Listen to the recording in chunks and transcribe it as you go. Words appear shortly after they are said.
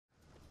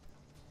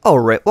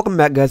Alright, welcome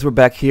back guys, we're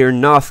back here in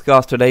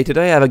Nosgoth today.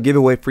 Today I have a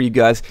giveaway for you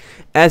guys.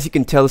 As you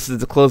can tell, this is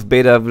the closed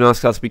beta of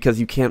Nosgoth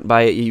because you can't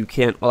buy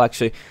it, well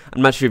actually,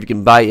 I'm not sure if you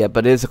can buy it yet,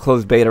 but it is a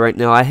closed beta right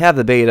now. I have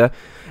the beta,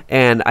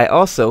 and I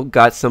also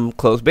got some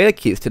closed beta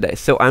keys today.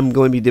 So I'm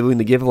going to be doing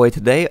the giveaway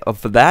today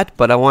for that,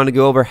 but I want to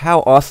go over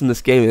how awesome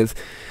this game is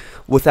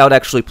without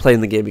actually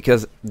playing the game,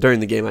 because during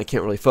the game I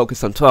can't really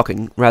focus on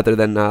talking, rather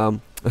than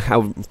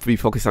how be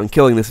focused on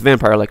killing this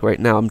vampire. Like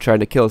right now I'm trying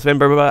to kill this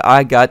vampire, but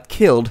I got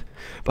killed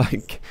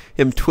by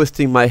him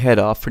twisting my head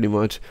off, pretty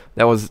much.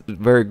 That was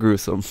very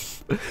gruesome.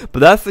 But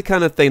that's the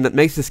kind of thing that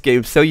makes this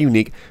game so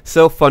unique,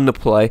 so fun to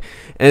play,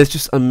 and it's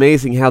just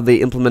amazing how they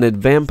implemented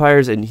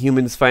vampires and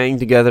humans fighting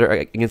together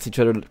against each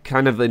other,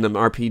 kind of in an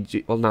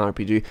RPG, well not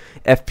RPG,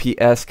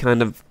 FPS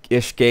kind of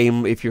ish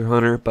game if you're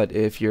hunter, but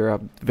if you're a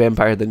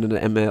vampire then in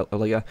an ML,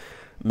 like a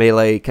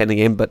melee kind of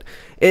game. But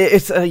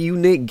it's a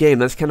unique game.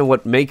 That's kind of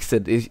what makes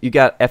it. You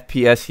got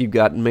FPS, you've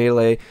got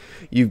melee,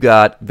 you've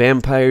got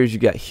vampires,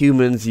 you've got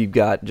humans, you've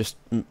got just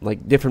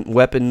like different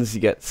weapons,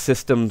 you got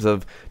systems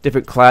of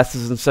different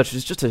classes and such.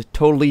 It's just a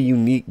totally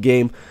unique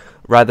game,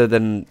 rather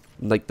than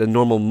like the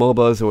normal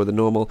MOBAs or the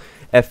normal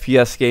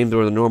FPS games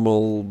or the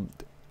normal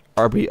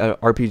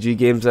RPG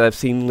games that I've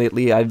seen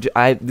lately.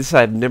 I've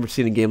never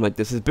seen a game like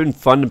this. It's been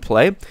fun to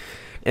play,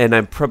 and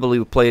I probably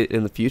will play it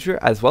in the future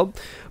as well.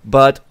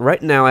 But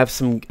right now I have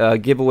some I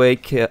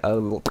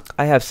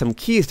have some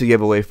keys to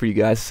give away for you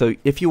guys. So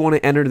if you want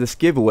to enter this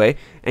giveaway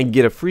and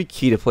get a free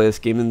key to play this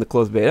game in the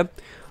closed beta,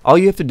 all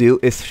you have to do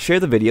is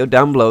share the video.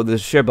 Down below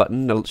there's a share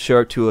button. It'll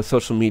share it to a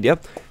social media.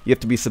 You have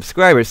to be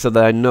subscribers so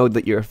that I know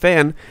that you're a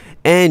fan,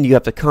 and you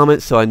have to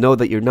comment so I know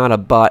that you're not a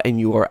bot and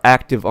you are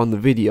active on the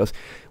videos.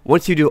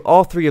 Once you do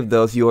all three of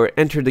those, you are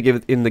entered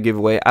in the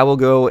giveaway. I will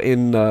go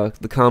in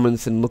the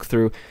comments and look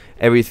through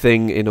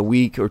everything in a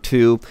week or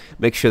two.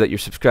 Make sure that you're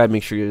subscribed.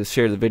 Make sure you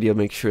share the video.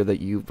 Make sure that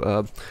you've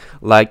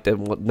liked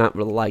and not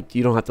really liked.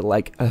 You don't have to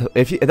like.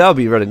 That would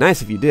be really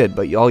nice if you did.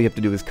 But all you have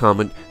to do is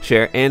comment,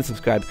 share, and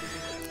subscribe.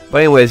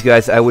 But anyways,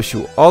 guys, I wish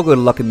you all good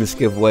luck in this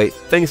giveaway.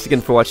 Thanks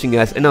again for watching,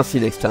 guys, and I'll see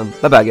you next time.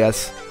 Bye, bye,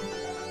 guys.